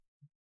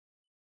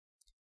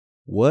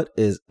What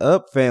is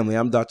up, family?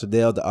 I'm Dr.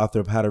 Dale, the author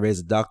of How to Raise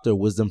a Doctor,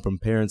 Wisdom from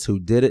Parents Who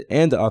Did It,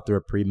 and the author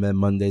of Pre-Med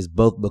Mondays.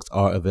 Both books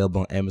are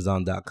available on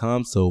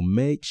Amazon.com, so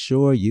make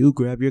sure you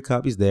grab your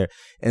copies there.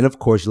 And of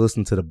course, you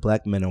listen to the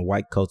Black Men in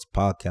White Coats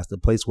podcast, a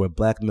place where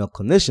Black male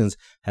clinicians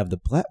have the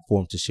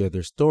platform to share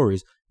their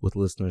stories with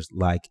listeners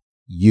like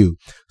you.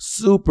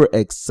 Super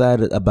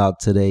excited about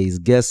today's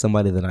guest,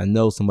 somebody that I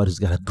know, somebody who's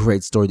got a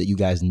great story that you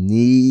guys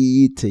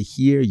need to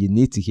hear. You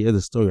need to hear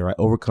the story, right?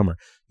 Overcomer.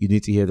 You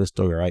need to hear the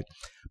story, right?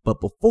 But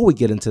before we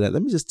get into that,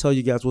 let me just tell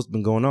you guys what's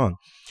been going on.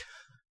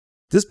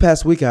 This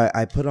past week,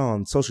 I put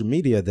on social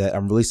media that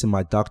I'm releasing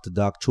my Dr.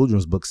 Doc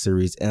children's book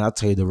series, and I'll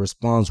tell you, the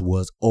response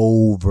was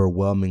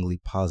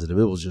overwhelmingly positive.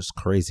 It was just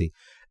crazy.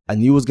 I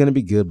knew it was going to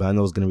be good, but I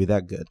know it was going to be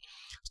that good.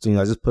 So,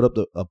 I just put up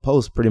a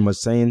post pretty much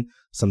saying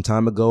some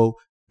time ago,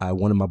 I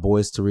wanted my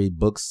boys to read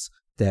books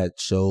that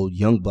showed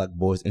young Black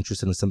boys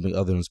interested in something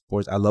other than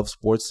sports. I love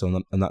sports, so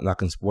I'm not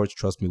knocking sports.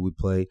 Trust me, we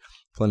play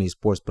plenty of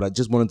sports, but I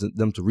just wanted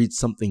them to read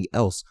something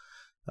else,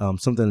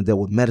 something that dealt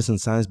with medicine,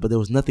 science, but there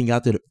was nothing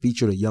out there that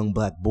featured a young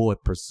Black boy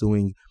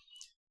pursuing,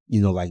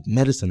 like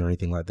medicine or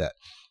anything like that.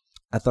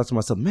 I thought to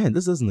myself, man,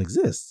 this doesn't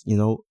exist,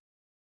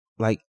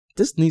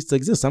 this needs to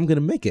exist. I'm going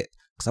to make it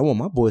because I want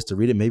my boys to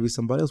read it. Maybe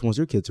somebody else wants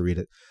your kid to read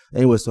it.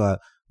 Anyway, so I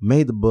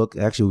made the book.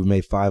 Actually, we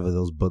made 5 of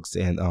those books,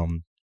 and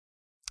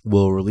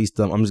we'll release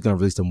them. I'm just going to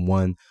release them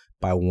one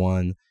by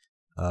one,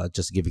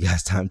 just to give you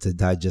guys time to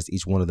digest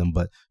each one of them.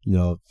 But,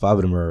 5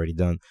 of them are already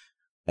done.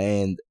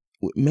 And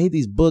we made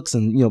these books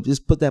and,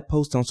 just put that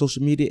post on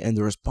social media, and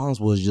the response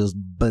was just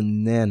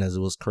bananas. It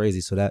was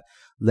crazy. So that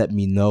let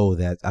me know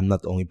that I'm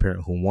not the only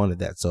parent who wanted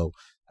that. So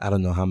I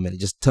don't know how many,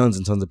 just tons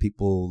and tons of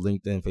people,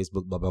 LinkedIn,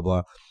 Facebook, blah, blah,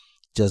 blah,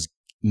 just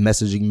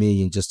messaging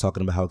me and just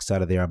talking about how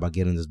excited they are about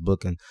getting this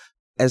book. And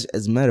as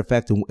a matter of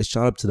fact, it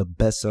shot up to the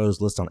bestsellers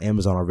list on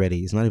Amazon already.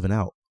 It's not even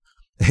out.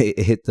 It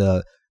hit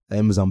the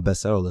Amazon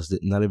bestseller list.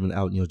 It's not even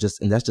out,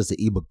 and that's just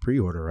the ebook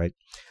pre-order, right?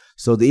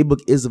 So the ebook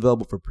is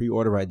available for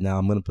pre-order right now.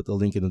 I'm going to put the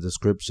link in the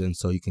description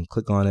so you can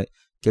click on it,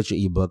 get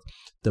your ebook.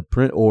 The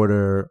print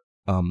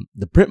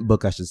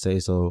book, I should say,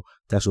 so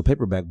the actual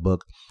paperback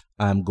book,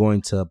 I'm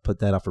going to put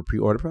that out for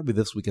pre-order probably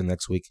this week and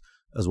next week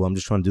as well. I'm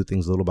just trying to do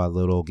things little by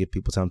little, give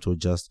people time to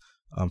adjust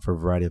for a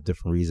variety of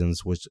different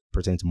reasons, which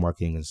pertain to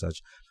marketing and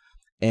such.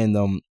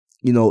 And,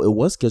 it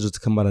was scheduled to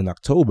come out in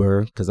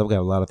October because I've got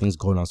a lot of things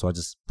going on. So I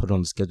just put it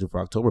on the schedule for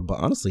October, but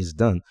honestly, it's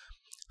done.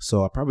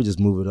 So I'll probably just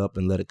move it up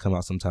and let it come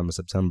out sometime in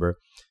September.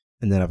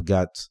 And then I've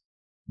got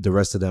the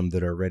rest of them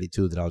that are ready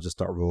too, that I'll just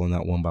start rolling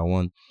out one by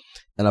one.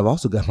 And I've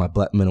also got my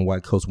Black Men in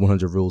White Coats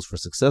 100 Rules for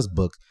Success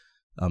book.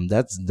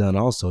 That's done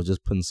also,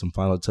 just putting some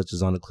final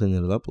touches on it,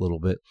 cleaning it up a little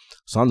bit.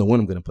 So I'm the one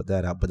I'm going to put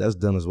that out, but that's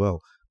done as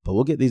well. But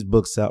we'll get these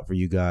books out for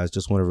you guys.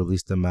 Just want to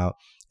release them out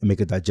and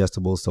make it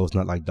digestible, so it's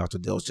not like Dr.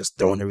 Dale's just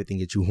throwing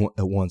everything at you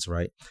at once,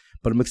 right?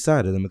 But I'm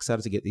excited. I'm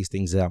excited to get these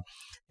things out.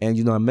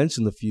 And, I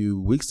mentioned a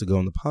few weeks ago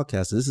on the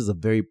podcast, this is a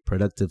very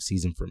productive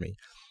season for me.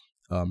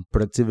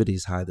 Productivity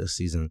is high this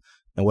season.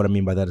 And what I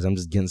mean by that is I'm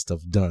just getting stuff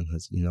done.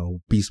 It's,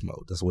 beast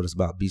mode. That's what it's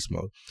about, beast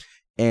mode.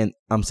 And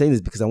I'm saying this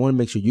because I want to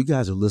make sure you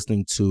guys are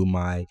listening to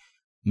my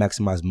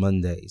Maximize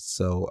Mondays.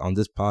 So on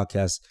this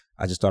podcast,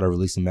 I just started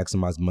releasing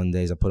Maximize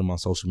Mondays. I put them on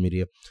social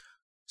media.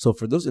 So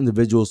for those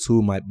individuals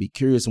who might be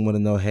curious and want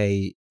to know,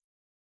 hey,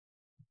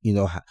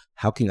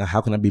 how can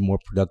I be more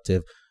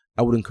productive?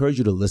 I would encourage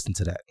you to listen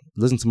to that.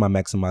 Listen to my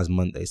Maximize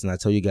Mondays. And I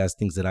tell you guys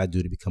things that I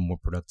do to become more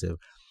productive.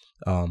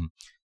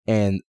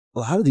 And a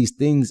lot of these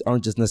things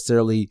aren't just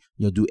necessarily,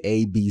 do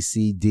A, B,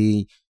 C,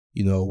 D,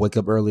 wake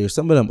up earlier.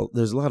 Some of them,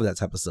 there's a lot of that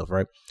type of stuff,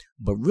 right?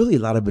 But really a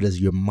lot of it is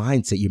your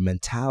mindset, your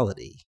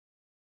mentality.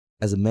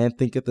 As a man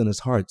thinketh in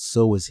his heart,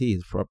 so is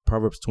he.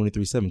 Proverbs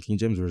 23:7, King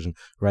James Version,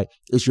 right?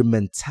 It's your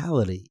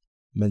mentality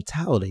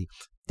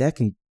that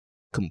can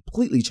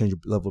completely change your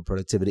level of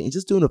productivity. And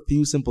just doing a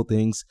few simple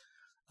things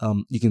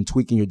you can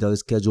tweak in your daily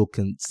schedule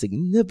can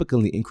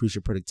significantly increase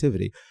your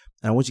productivity.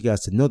 And I want you guys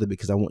to know that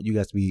because I want you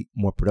guys to be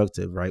more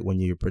productive, right? When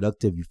you're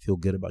productive, you feel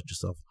good about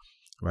yourself,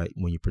 right?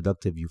 When you're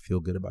productive, you feel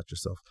good about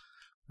yourself.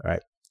 All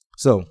right.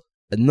 So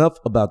enough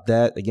about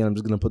that. Again, I'm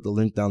just going to put the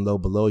link down low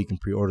below. You can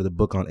pre-order the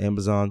book on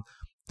Amazon.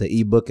 The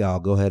ebook, I'll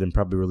go ahead and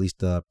probably release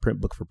the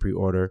print book for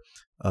pre-order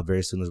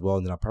very soon as well.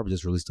 And then I'll probably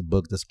just release the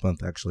book this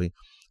month actually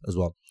as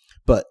well.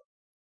 But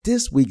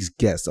this week's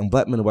guest on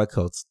Black Men in White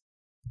Coats,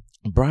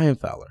 Brian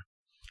Fowler.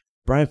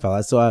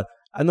 So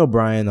I know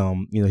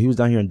Brian, he was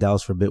down here in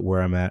Dallas for a bit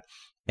where I'm at.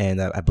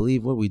 And I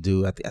believe what we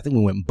do, I think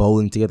we went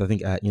bowling together. I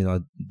think I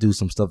do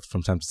some stuff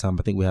from time to time.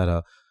 I think we had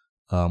a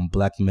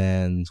Black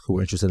men who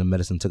were interested in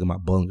medicine took him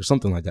out bowling or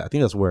something like that. I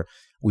think that's where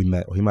we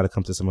met, or he might have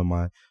come to some of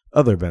my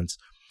other events.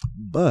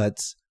 But,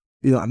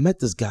 I met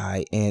this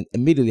guy and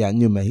immediately I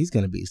knew, man, he's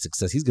going to be a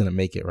success. He's going to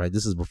make it, right?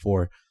 This is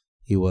before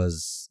he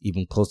was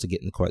even close to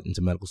getting quite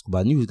into medical school, but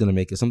I knew he was going to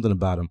make it. Something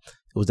about him.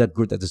 It was that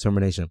grit, that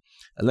determination.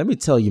 And let me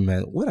tell you,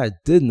 man, what I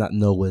did not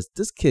know was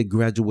this kid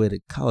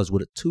graduated college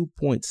with a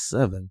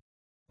 2.7.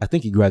 I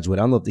think he graduated.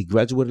 I don't know if he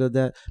graduated at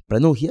that, but I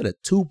know he had a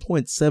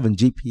 2.7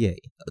 GPA,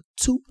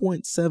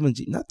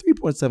 not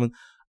 3.7,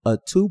 a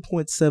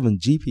 2.7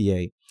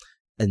 GPA.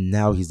 and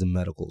now he's in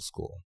medical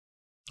school.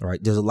 All right,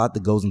 there's a lot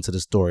that goes into the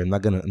story. I'm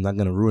not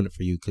gonna ruin it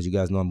for you because you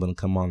guys know I'm gonna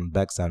come on the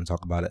backside and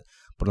talk about it.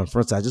 But on the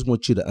front side, I just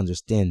want you to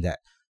understand that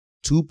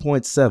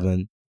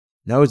 2.7.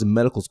 Now he's in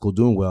medical school,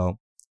 doing well.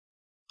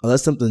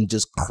 Unless something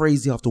just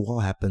crazy off the wall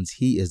happens,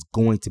 he is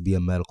going to be a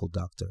medical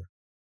doctor.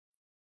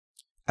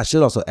 I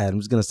should also add, I'm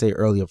just gonna say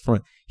early up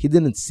front, he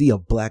didn't see a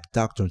black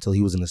doctor until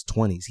he was in his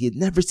 20s. He had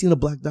never seen a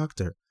black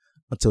doctor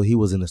until he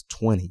was in his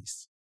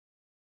 20s.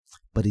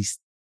 But he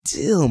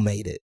still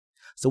made it.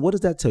 So what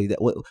does that tell you?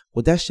 That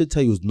what that should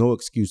tell you is no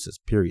excuses,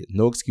 period.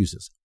 No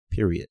excuses,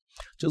 period.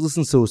 Just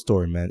listen to a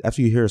story, man.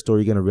 After you hear a story,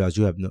 you're going to realize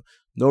you have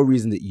no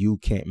reason that you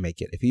can't make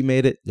it. If he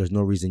made it, there's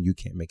no reason you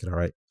can't make it, all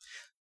right?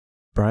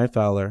 Brian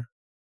Fowler,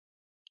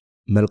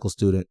 medical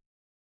student,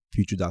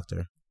 future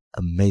doctor,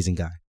 amazing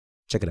guy.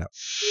 Check it out.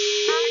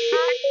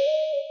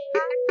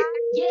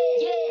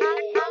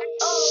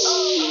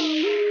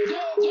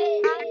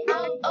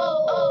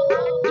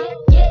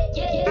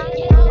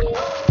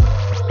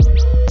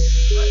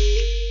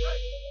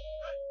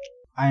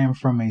 I am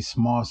from a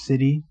small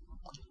city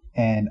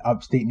in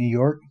upstate New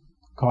York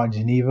called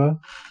Geneva.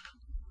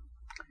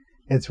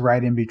 It's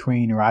right in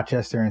between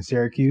Rochester and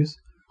Syracuse.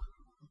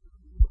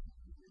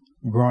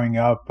 Growing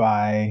up,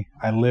 I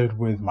lived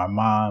with my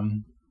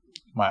mom,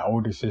 my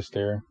older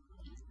sister,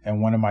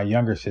 and one of my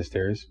younger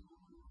sisters.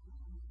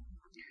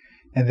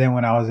 And then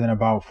when I was in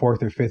about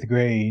 4th or 5th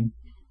grade,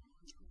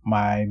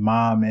 my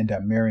mom ended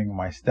up marrying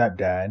my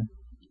stepdad.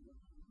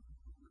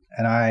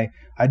 And I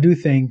do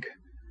think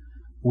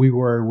we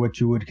were what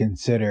you would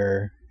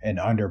consider an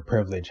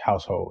underprivileged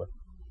household.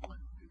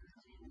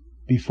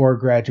 Before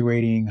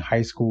graduating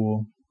high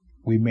school,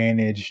 we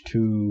managed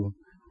to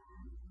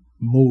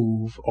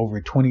move over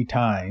 20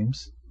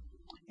 times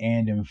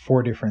and in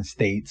 4 different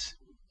states.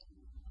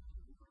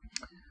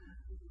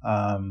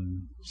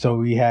 So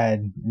we had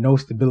no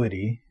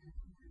stability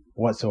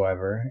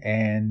whatsoever,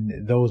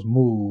 and those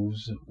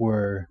moves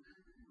were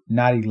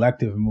not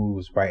elective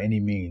moves by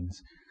any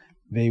means.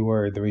 They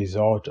were the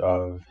result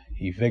of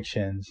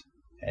evictions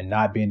and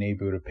not being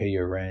able to pay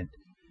your rent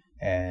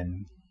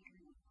and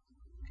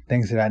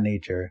things of that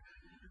nature.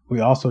 We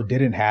also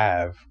didn't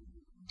have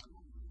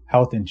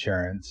health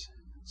insurance,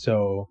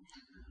 so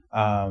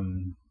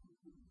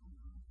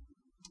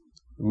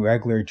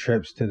regular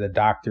trips to the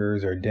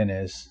doctors or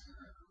dentists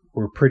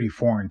were pretty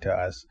foreign to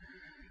us.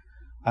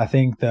 I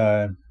think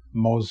the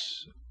most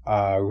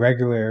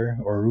regular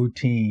or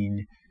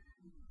routine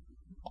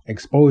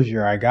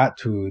exposure I got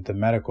to the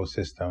medical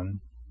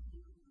system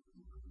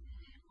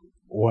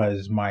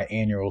was my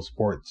annual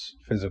sports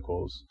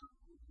physicals.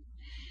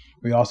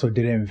 We also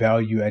didn't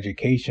value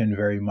education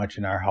very much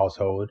in our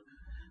household.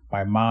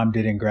 My mom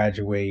didn't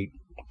graduate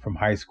from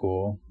high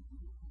school.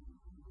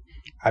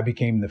 I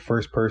became the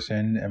first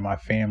person in my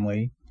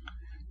family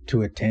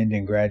to attend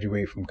and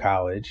graduate from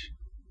college.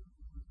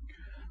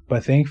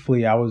 But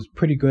thankfully, I was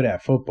pretty good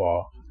at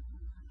football.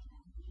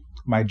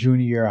 My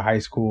junior year of high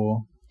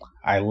school,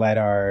 I led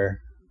our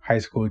high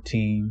school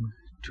team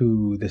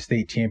to the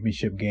state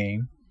championship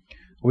game,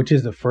 which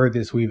is the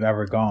furthest we've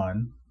ever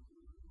gone.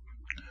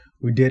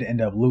 We did end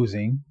up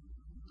losing,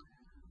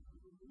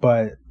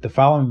 but the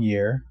following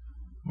year,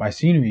 my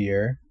senior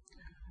year,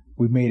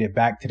 we made it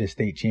back to the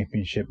state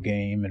championship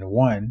game and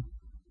won,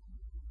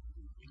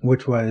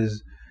 which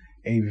was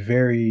a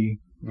very,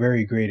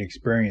 very great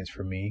experience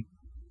for me,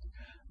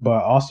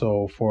 but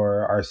also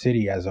for our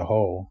city as a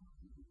whole.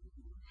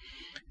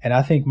 And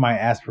I think my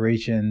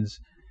aspirations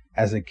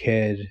as a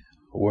kid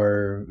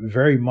were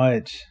very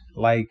much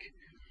like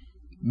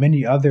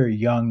many other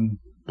young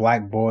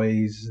Black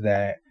boys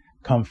that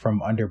come from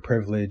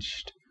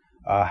underprivileged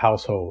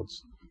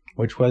households,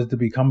 which was to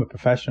become a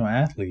professional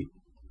athlete.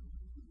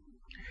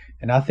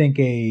 And I think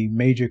a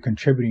major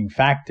contributing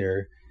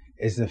factor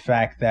is the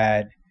fact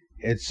that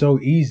it's so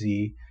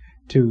easy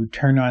to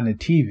turn on the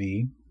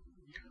TV,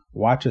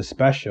 watch a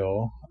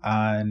special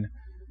on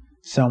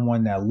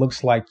someone that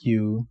looks like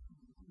you,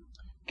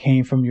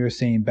 came from your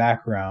same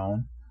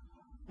background,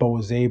 but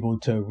was able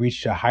to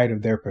reach the height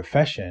of their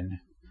profession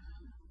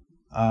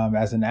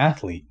as an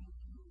athlete.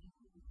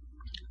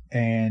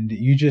 And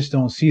you just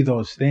don't see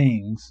those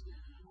things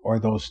or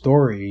those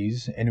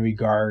stories in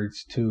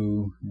regards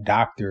to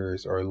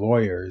doctors or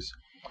lawyers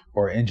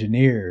or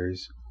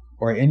engineers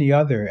or any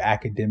other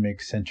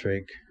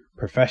academic-centric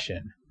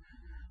profession.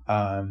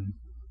 And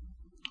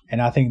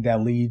I think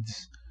that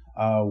leads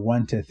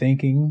one to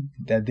thinking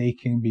that they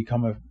can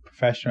become a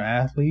professional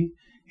athlete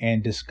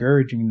and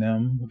discouraging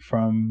them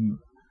from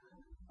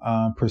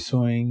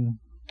pursuing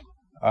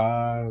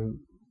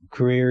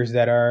careers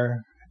that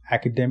are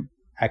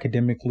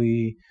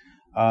academically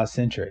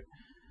centric.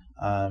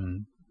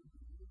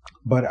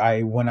 But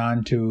I went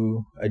on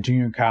to a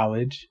junior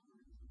college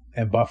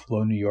in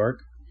Buffalo, New York,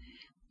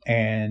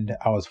 and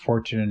I was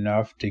fortunate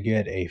enough to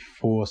get a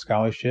full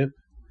scholarship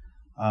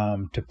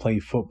to play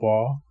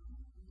football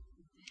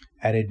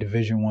at a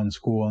Division I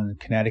school in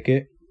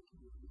Connecticut.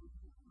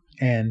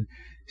 And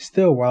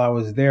still, while I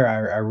was there,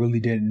 I really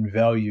didn't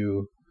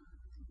value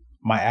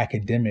my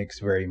academics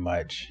very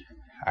much.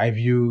 I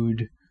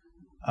viewed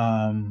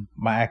my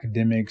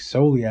academics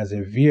solely as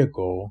a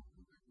vehicle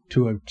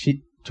to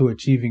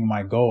achieving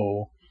my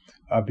goal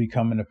of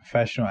becoming a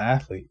professional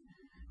athlete.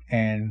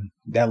 And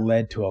that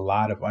led to a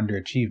lot of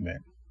underachievement.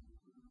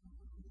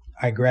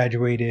 I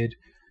graduated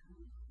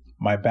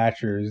my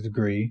bachelor's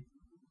degree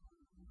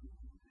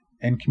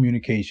in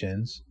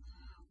communications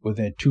with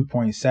a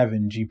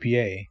 2.7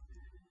 GPA,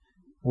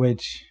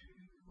 which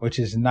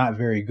is not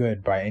very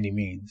good by any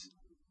means.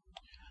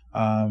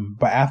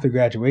 But after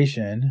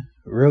graduation,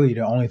 really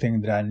the only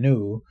thing that I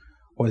knew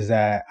was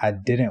that I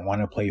didn't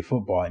want to play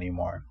football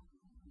anymore.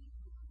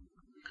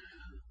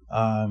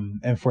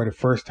 And for the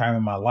first time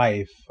in my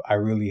life, I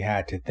really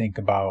had to think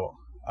about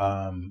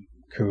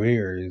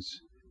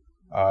careers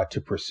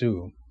to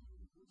pursue.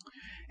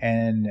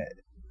 And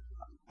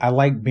I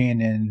like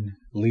being in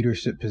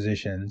leadership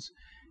positions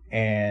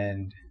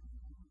and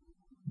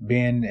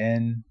being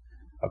in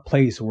a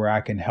place where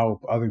I can help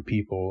other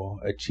people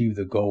achieve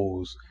the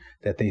goals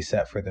that they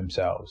set for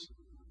themselves.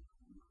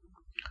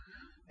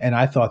 And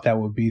I thought that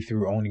would be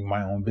through owning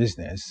my own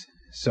business.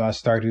 So I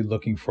started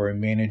looking for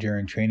manager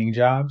and training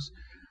jobs.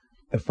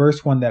 The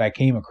first one that I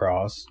came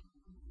across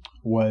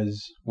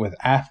was with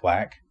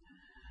Aflac,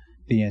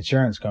 the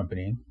insurance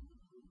company.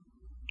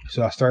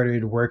 So I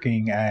started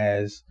working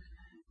as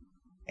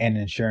an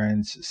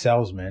insurance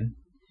salesman,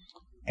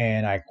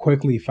 and I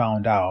quickly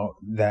found out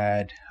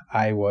that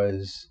I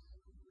was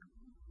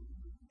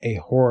a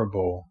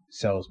horrible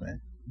salesman,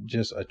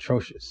 just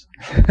atrocious.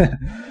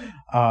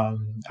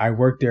 I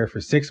worked there for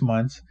 6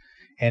 months,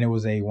 and it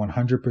was a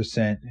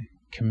 100%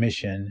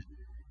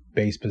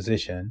 commission-based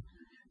position.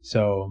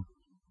 So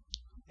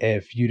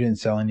if you didn't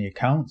sell any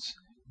accounts,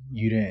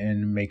 you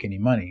didn't make any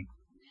money.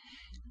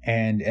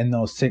 And in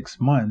those 6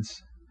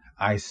 months,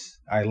 I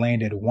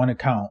landed one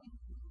account,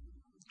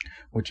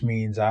 which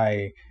means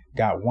I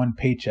got one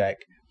paycheck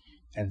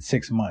in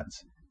 6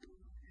 months.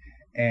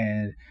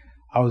 And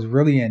I was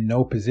really in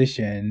no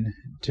position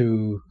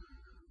to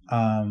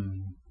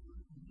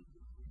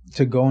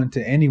go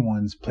into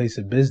anyone's place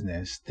of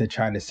business to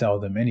try to sell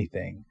them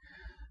anything.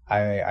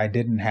 I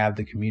didn't have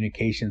the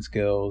communication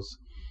skills.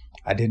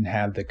 I didn't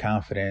have the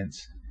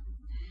confidence.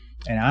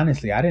 And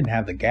honestly, I didn't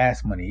have the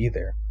gas money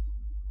either.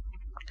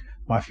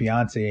 My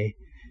fiance,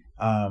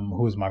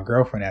 who was my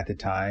girlfriend at the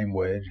time,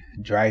 would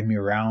drive me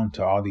around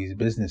to all these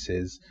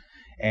businesses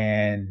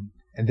and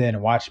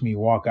then watch me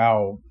walk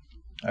out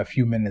a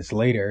few minutes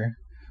later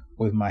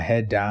with my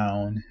head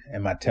down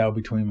and my tail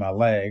between my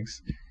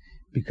legs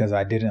because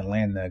I didn't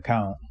land the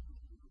account.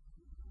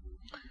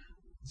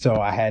 So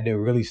I had to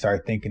really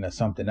start thinking of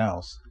something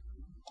else.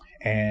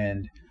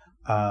 And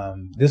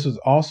this was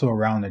also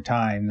around the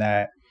time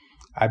that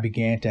I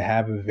began to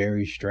have a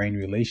very strained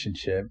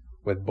relationship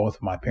with both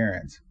of my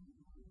parents.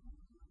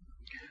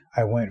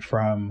 I went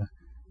from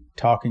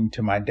talking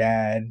to my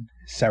dad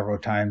several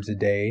times a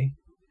day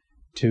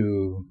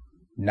to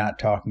not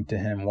talking to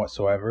him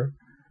whatsoever.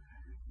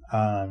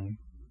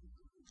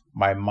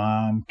 My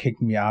mom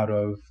kicked me out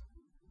of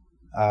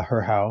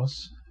her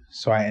house,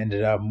 so I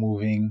ended up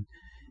moving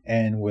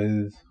in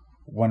with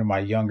one of my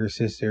younger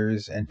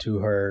sisters into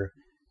her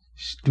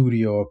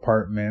studio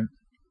apartment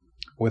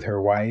with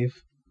her wife.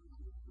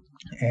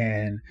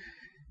 And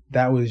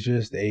that was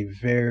just a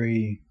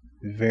very,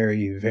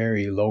 very,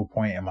 very low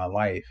point in my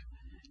life.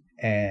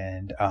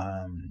 And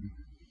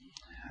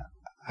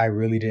I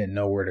really didn't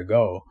know where to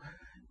go.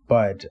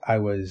 But I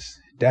was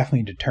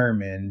definitely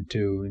determined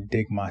to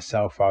dig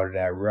myself out of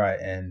that rut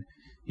and,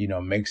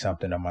 make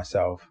something of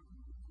myself.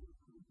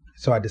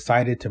 So I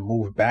decided to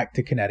move back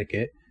to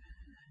Connecticut.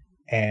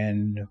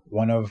 And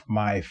one of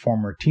my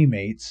former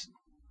teammates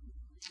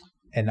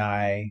and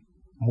I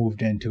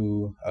moved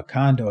into a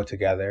condo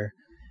together,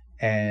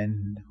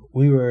 and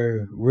we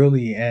were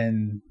really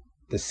in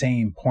the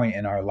same point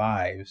in our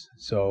lives.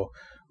 So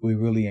we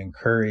really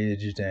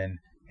encouraged and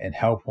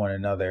helped one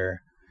another,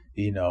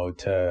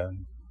 to,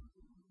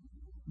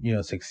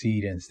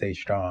 succeed and stay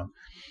strong.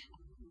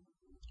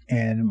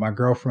 And my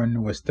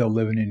girlfriend was still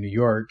living in New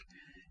York.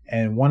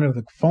 And one of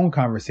the phone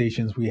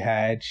conversations we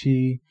had,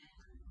 she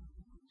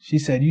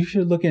said, you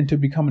should look into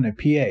becoming a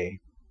PA,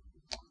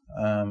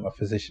 a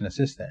physician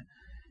assistant.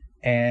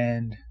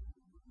 And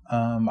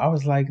I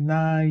was like,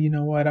 nah, you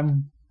know what?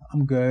 I'm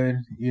good.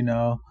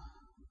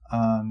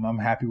 I'm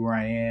happy where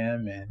I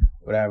am and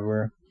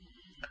whatever.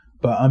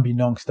 But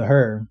unbeknownst to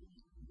her,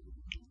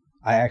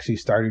 I actually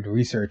started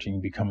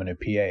researching becoming a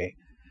PA.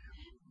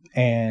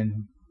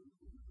 And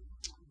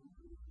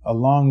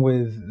along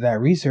with that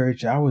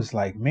research, I was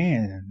like,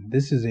 man,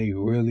 this is a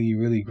really,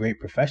 really great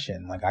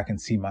profession. Like, I can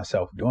see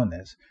myself doing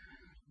this.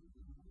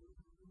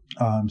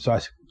 So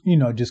I,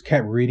 just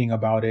kept reading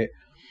about it.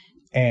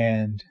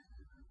 And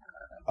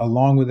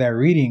along with that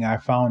reading, I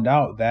found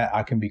out that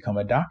I can become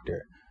a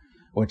doctor,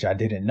 which I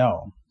didn't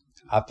know.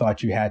 I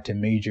thought you had to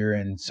major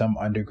in some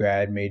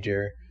undergrad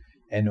major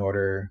in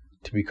order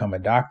to become a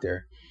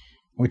doctor,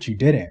 which you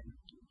didn't.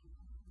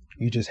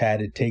 You just had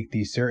to take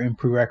these certain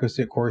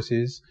prerequisite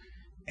courses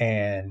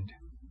and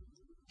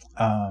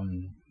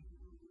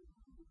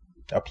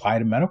apply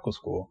to medical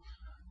school.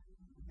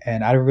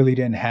 And I really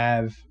didn't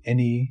have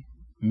any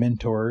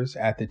mentors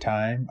at the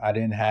time. I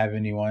didn't have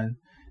anyone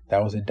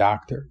that was a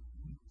doctor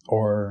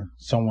or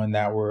someone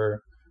that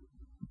were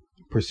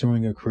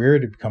pursuing a career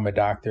to become a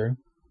doctor.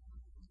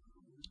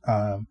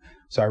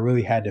 So I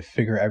really had to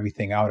figure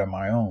everything out on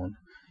my own.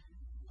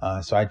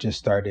 So I just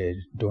started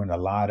doing a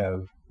lot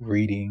of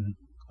reading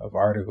of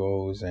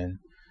articles and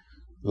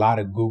a lot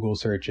of Google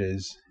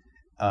searches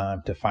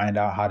to find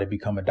out how to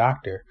become a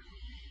doctor.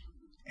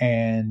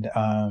 And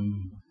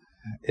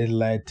it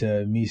led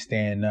to me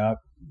staying up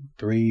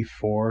 3,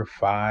 4,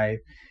 5,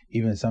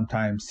 even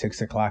sometimes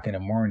 6 o'clock in the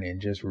morning,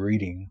 just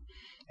reading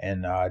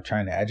and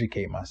trying to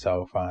educate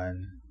myself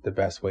on the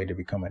best way to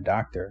become a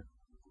doctor.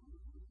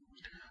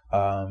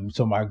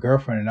 So my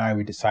girlfriend and I,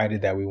 we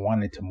decided that we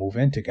wanted to move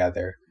in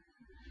together.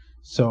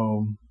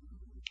 So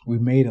we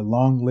made a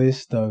long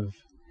list of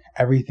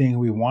everything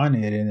we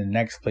wanted in the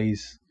next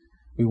place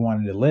we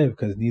wanted to live,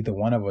 because neither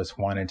one of us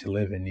wanted to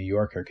live in New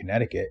York or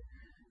Connecticut.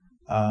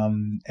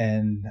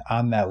 And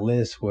on that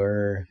list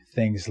were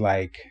things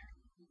like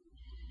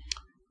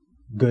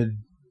good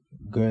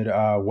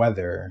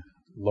weather,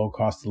 low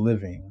cost of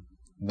living,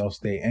 no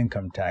state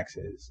income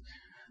taxes,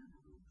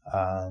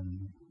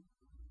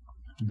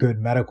 good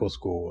medical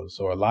schools,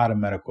 or a lot of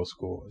medical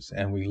schools.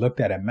 And we looked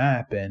at a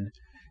map, and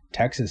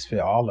Texas fit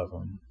all of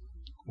them.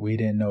 We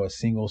didn't know a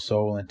single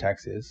soul in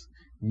Texas.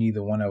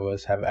 Neither one of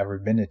us have ever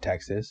been to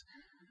Texas.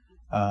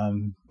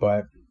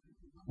 But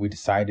we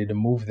decided to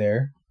move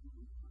there.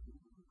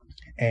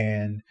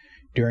 And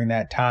during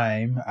that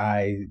time,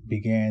 I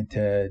began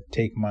to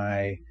take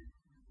my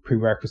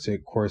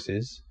prerequisite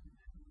courses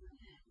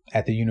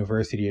at the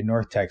University of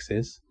North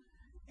Texas.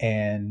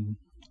 And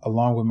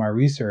along with my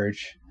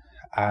research,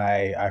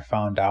 I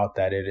found out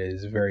that it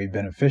is very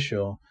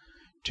beneficial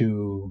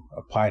to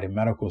apply to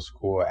medical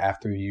school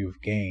after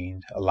you've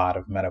gained a lot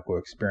of medical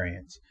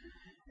experience.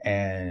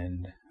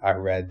 And I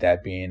read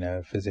that being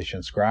a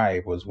physician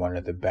scribe was one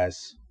of the best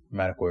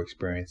medical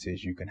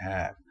experiences you can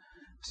have.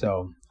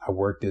 So I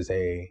worked as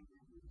a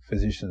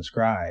physician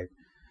scribe,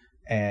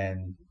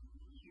 and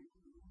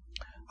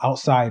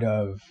outside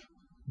of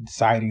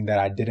deciding that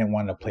I didn't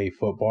want to play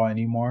football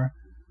anymore,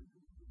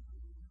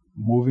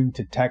 moving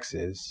to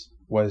Texas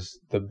was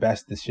the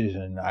best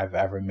decision I've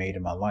ever made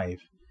in my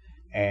life.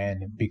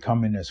 And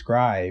becoming a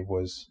scribe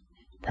was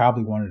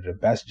probably one of the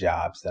best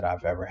jobs that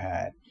I've ever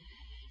had.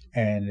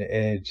 And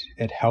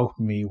it helped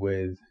me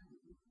with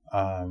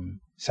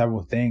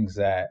several things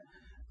that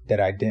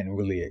I didn't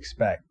really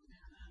expect.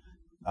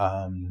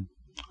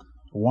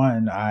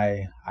 One,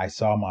 I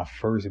saw my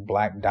first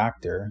Black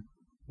doctor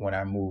when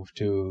I moved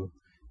to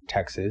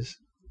Texas,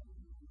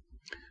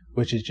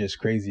 which is just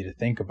crazy to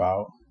think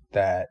about,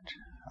 that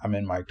I'm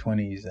in my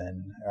 20s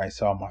and I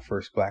saw my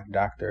first Black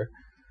doctor.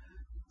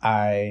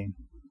 I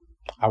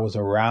was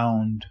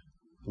around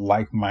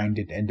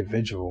like-minded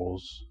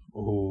individuals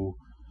who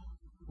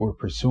were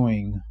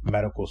pursuing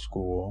medical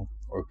school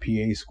or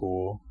PA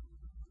school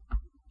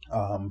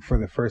for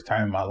the first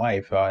time in my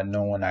life.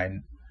 No one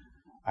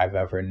I've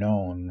ever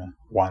known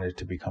wanted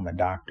to become a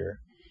doctor.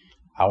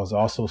 I was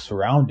also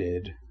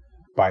surrounded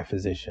by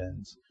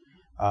physicians,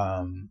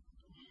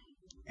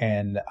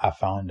 and I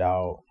found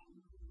out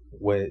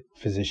what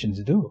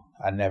physicians do.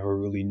 I never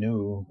really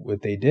knew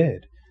what they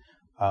did.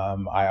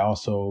 I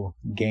also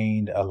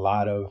gained a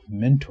lot of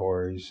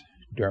mentors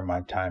during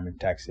my time in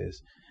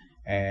Texas,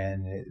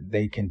 and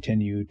they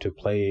continue to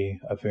play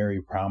a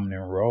very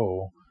prominent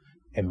role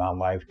in my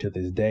life to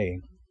this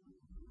day.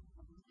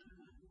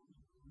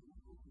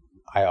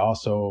 I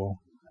also,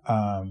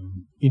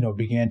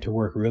 began to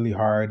work really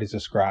hard as a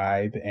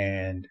scribe,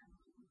 and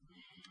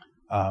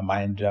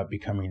I ended up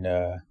becoming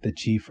the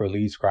chief or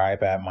lead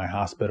scribe at my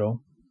hospital.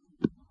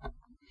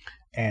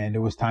 And it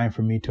was time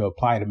for me to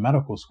apply to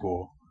medical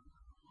school.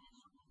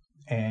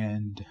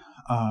 And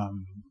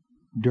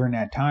during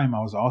that time, I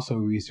was also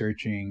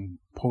researching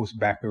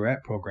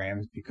post-baccalaureate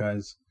programs,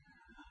 because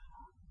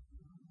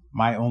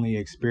my only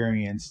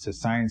experience to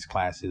science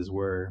classes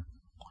were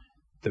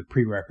the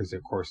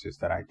prerequisite courses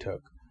that I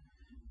took.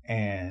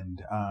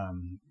 And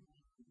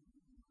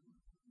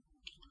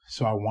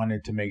so I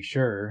wanted to make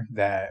sure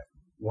that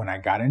when I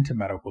got into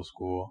medical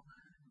school,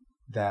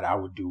 that I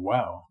would do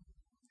well.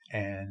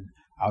 And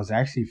I was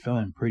actually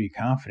feeling pretty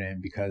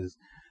confident, because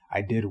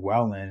I did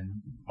well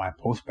in my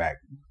post-bac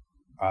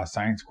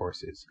science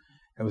courses.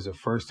 It was the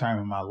first time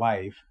in my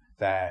life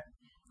that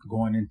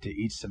going into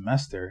each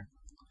semester,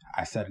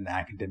 I set an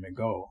academic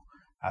goal.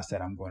 I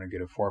said, I'm going to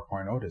get a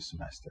 4.0 this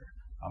semester.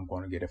 I'm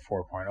going to get a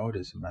 4.0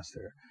 this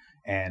semester.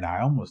 And I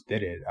almost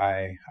did it.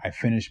 I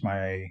finished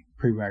my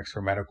prereqs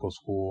for medical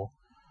school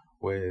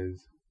with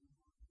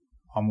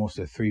almost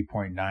a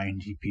 3.9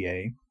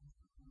 GPA.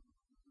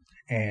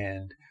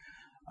 And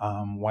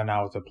when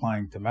I was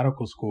applying to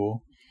medical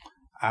school,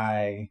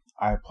 I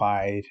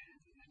applied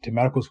to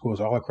medical schools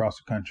all across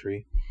the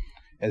country,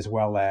 as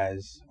well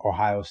as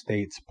Ohio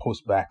State's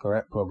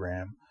post-baccalaureate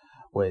program,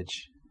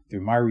 which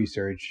through my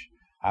research,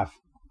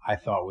 I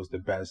thought was the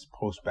best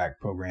post-bac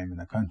program in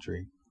the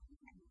country.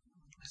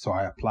 So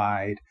I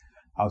applied,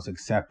 I was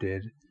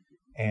accepted,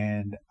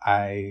 And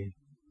I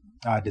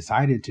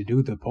decided to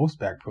do the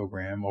postbac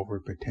program over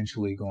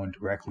potentially going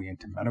directly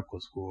into medical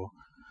school,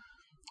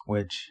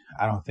 which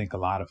I don't think a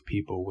lot of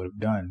people would have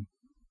done.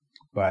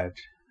 But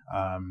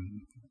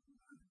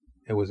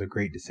it was a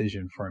great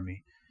decision for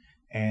me.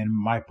 And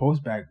my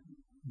postbac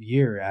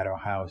year at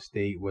Ohio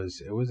State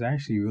was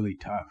actually really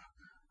tough,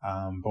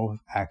 both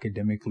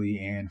academically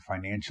and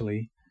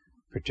financially,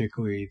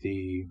 particularly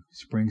the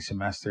spring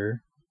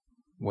semester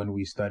when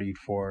we studied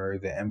for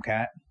the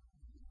MCAT.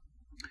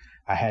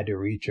 I had to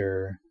reach,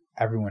 or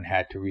everyone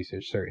had to reach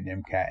a certain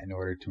MCAT in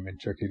order to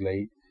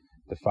matriculate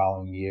the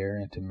following year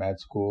into med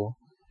school,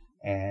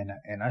 and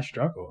I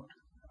struggled.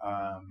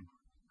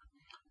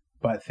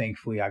 But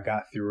thankfully, I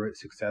got through it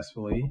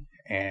successfully,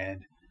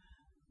 and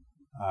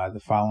the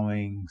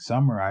following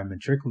summer, I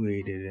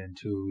matriculated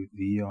into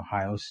the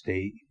Ohio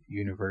State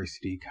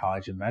University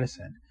College of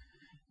Medicine,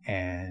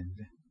 and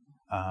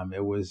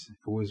it was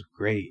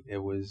great.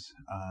 It was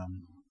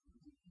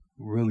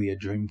really a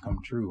dream come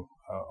true.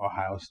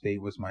 Ohio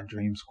State was my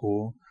dream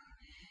school.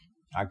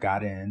 I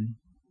got in,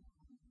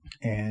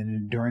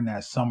 and during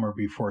that summer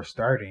before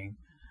starting,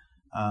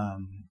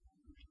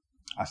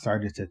 I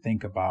started to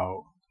think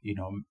about,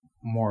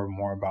 more and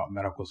more about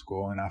medical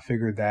school, and I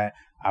figured that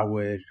I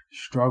would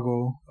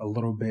struggle a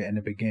little bit in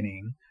the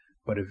beginning,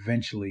 but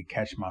eventually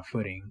catch my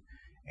footing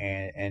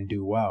and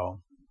do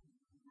well.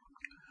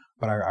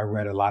 But I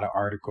read a lot of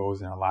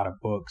articles and a lot of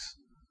books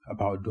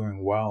about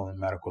doing well in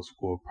medical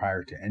school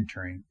prior to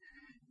entering,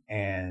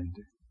 and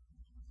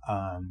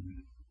I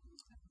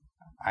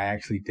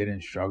actually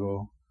didn't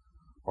struggle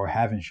or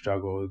haven't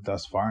struggled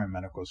thus far in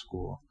medical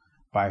school.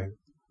 By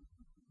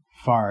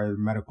far,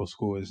 medical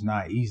school is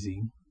not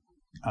easy,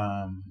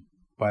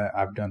 but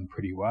I've done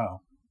pretty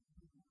well.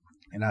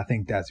 And I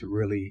think that's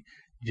really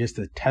just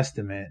a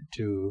testament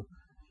to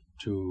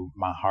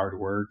my hard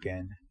work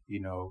and,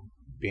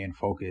 being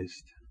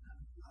focused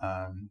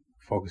on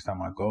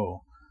my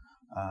goal.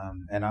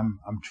 And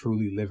I'm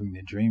truly living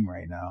the dream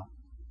right now.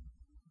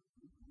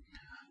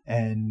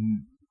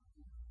 And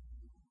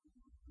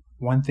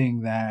one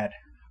thing that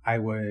I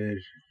would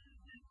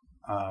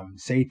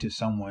say to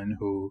someone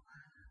who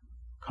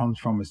comes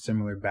from a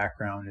similar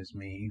background as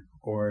me,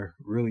 or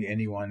really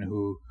anyone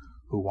who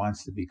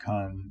wants to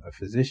become a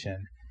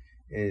physician,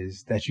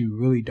 is that you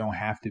really don't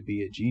have to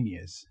be a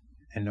genius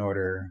in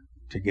order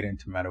to get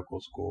into medical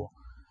school.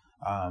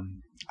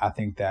 I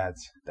think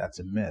that's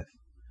a myth.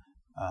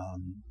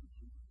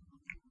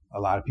 A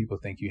lot of people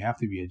think you have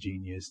to be a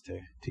genius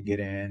to get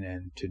in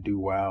and to do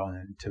well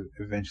and to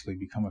eventually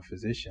become a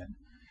physician,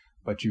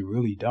 but you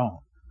really don't.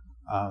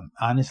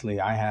 Honestly,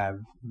 I have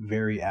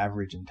very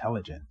average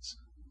intelligence,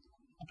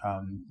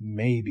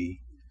 maybe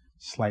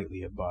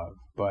slightly above,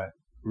 but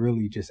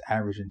really just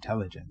average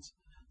intelligence.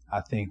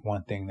 I think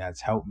one thing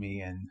that's helped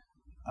me and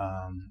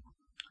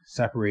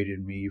separated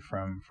me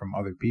from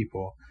other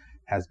people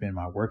has been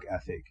my work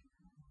ethic.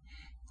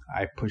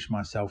 I push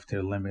myself to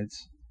the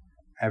limits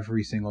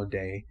every single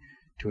day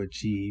to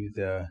achieve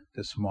the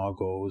small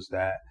goals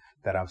that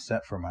I've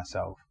set for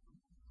myself.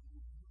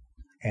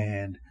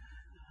 And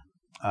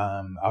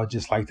I would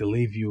just like to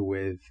leave you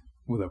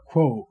with a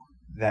quote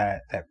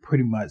that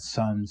pretty much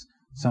sums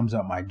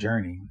up my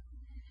journey.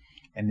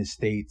 And it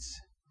states,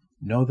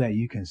 "Know that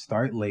you can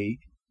start late,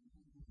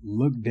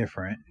 look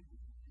different,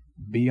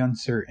 be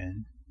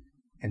uncertain,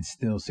 and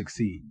still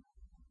succeed."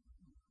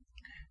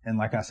 And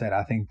like I said,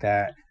 I think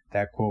that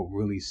quote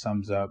really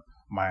sums up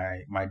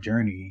my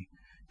journey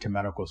to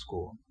medical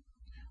school.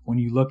 When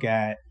you look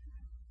at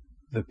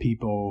the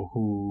people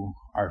who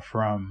are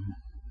from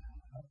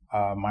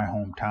my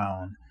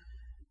hometown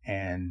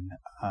and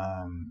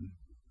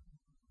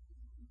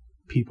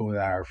people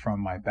that are from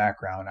my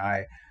background,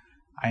 I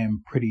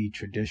am pretty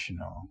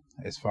traditional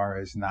as far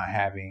as not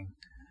having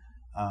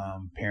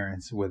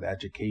parents with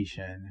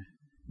education,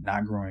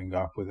 not growing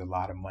up with a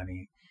lot of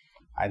money.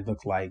 I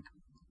look like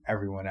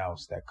everyone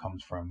else that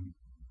comes from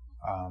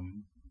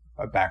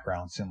a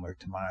background similar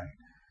to mine.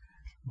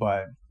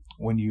 But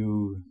when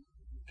you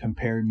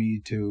compare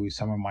me to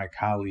some of my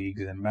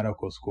colleagues in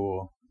medical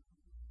school,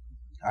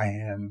 I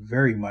am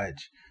very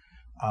much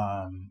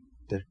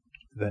the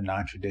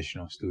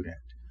non-traditional student.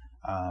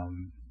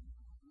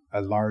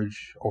 A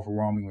large,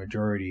 overwhelming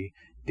majority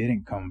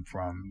didn't come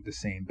from the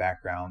same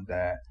background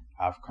that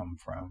I've come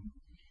from,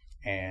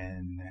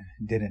 and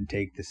didn't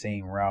take the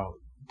same route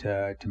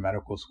to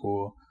medical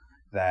school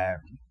that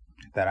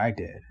I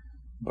did.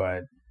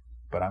 But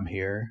I'm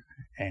here,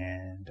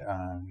 and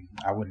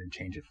I wouldn't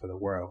change it for the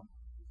world.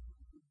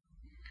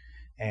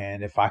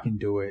 And if I can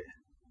do it,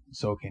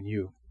 so can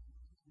you.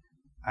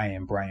 I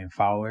am Brian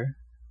Fowler.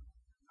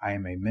 I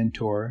am a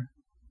mentor.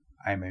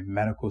 I am a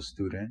medical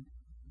student.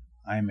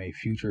 I am a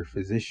future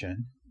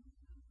physician.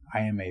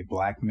 I am a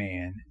black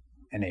man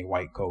in a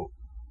white coat.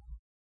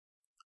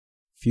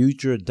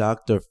 Future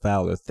Dr.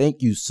 Fowler,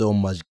 thank you so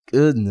much.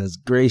 Goodness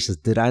gracious,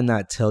 did I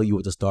not tell you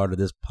at the start of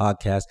this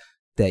podcast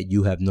that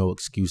you have no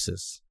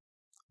excuses?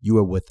 You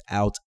are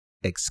without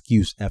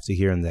excuse after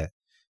hearing that.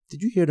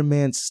 Did you hear the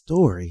man's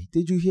story?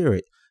 Did you hear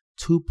it?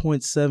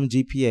 2.7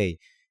 GPA.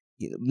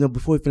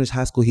 Before he finished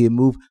high school, he had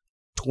moved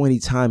 20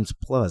 times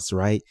plus,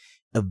 right?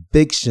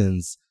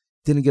 Evictions,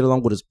 didn't get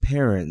along with his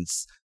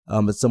parents.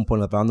 At some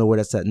point, if I don't know where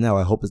that's at now,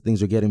 I hope that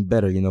things are getting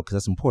better, because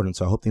that's important.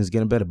 So I hope things are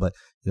getting better. But,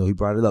 he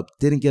brought it up.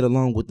 Didn't get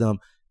along with them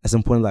at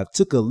some point in life.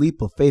 Took a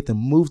leap of faith and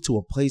moved to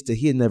a place that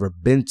he had never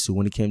been to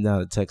when he came down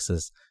to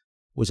Texas,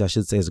 which I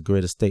should say is the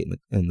greatest state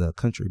in the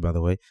country, by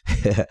the way.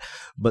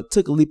 But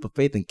took a leap of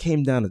faith and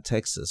came down to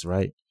Texas,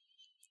 right?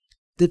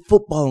 Did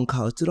football in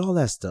college, did all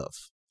that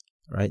stuff,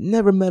 right?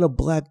 Never met a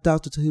black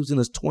doctor till he was in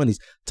his 20s.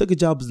 Took a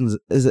job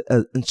as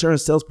an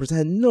insurance salesperson,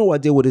 had no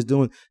idea what he's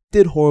doing,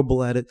 did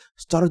horrible at it,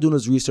 started doing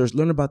his research,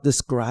 learned about this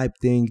scribe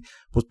thing,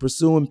 was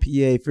pursuing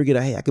PA, figured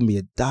out, hey, I can be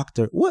a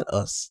doctor. What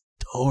a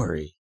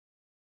story.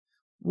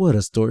 What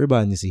a story.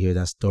 Everybody needs to hear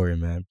that story,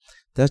 man.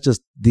 That's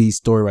just the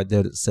story right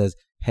there that says,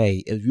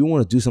 hey, if you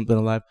want to do something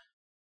in life,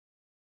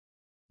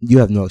 you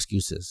have no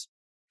excuses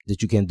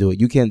that you can't do it.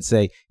 You can't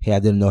say, hey, I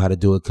didn't know how to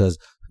do it, because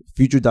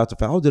future Dr.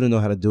 Fowler didn't know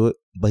how to do it,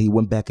 but he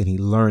went back and he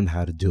learned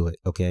how to do it,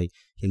 okay?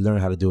 He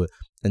learned how to do it.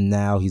 And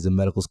now he's in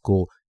medical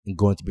school and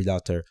going to be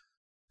doctor.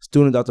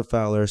 Student Dr.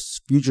 Fowler,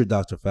 future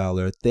Dr.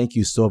 Fowler, thank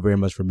you so very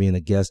much for being a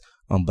guest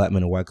on Black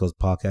Men and White Coats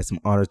podcast. I'm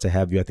honored to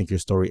have you. I think your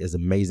story is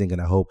amazing,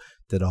 and I hope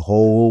that a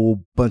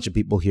whole bunch of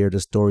people hear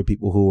this story,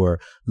 people who are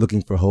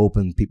looking for hope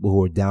and people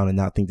who are down and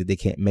out think that they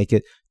can't make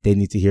it. They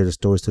need to hear the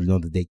story so they know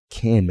that they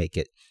can make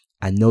it.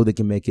 I know they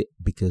can make it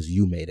because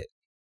you made it.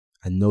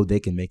 I know they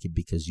can make it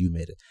because you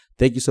made it.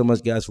 Thank you so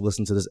much, guys, for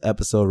listening to this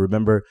episode.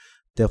 Remember,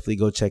 definitely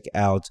go check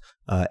out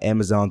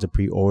Amazon to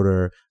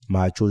pre-order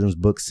my children's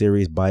book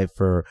series. Buy it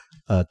for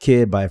a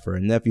kid, buy it for a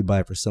nephew, buy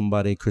it for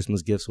somebody,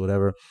 Christmas gifts,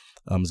 whatever.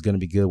 It's going to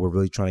be good. We're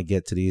really trying to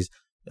get to these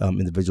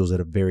individuals at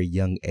a very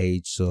young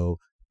age. So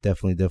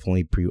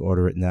definitely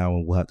pre-order it now,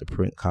 and we'll have the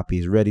print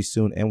copies ready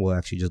soon, and we'll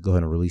actually just go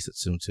ahead and release it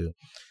soon too.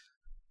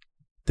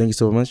 Thank you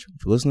so much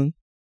for listening.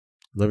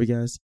 Love you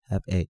guys.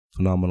 Have a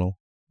phenomenal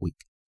week.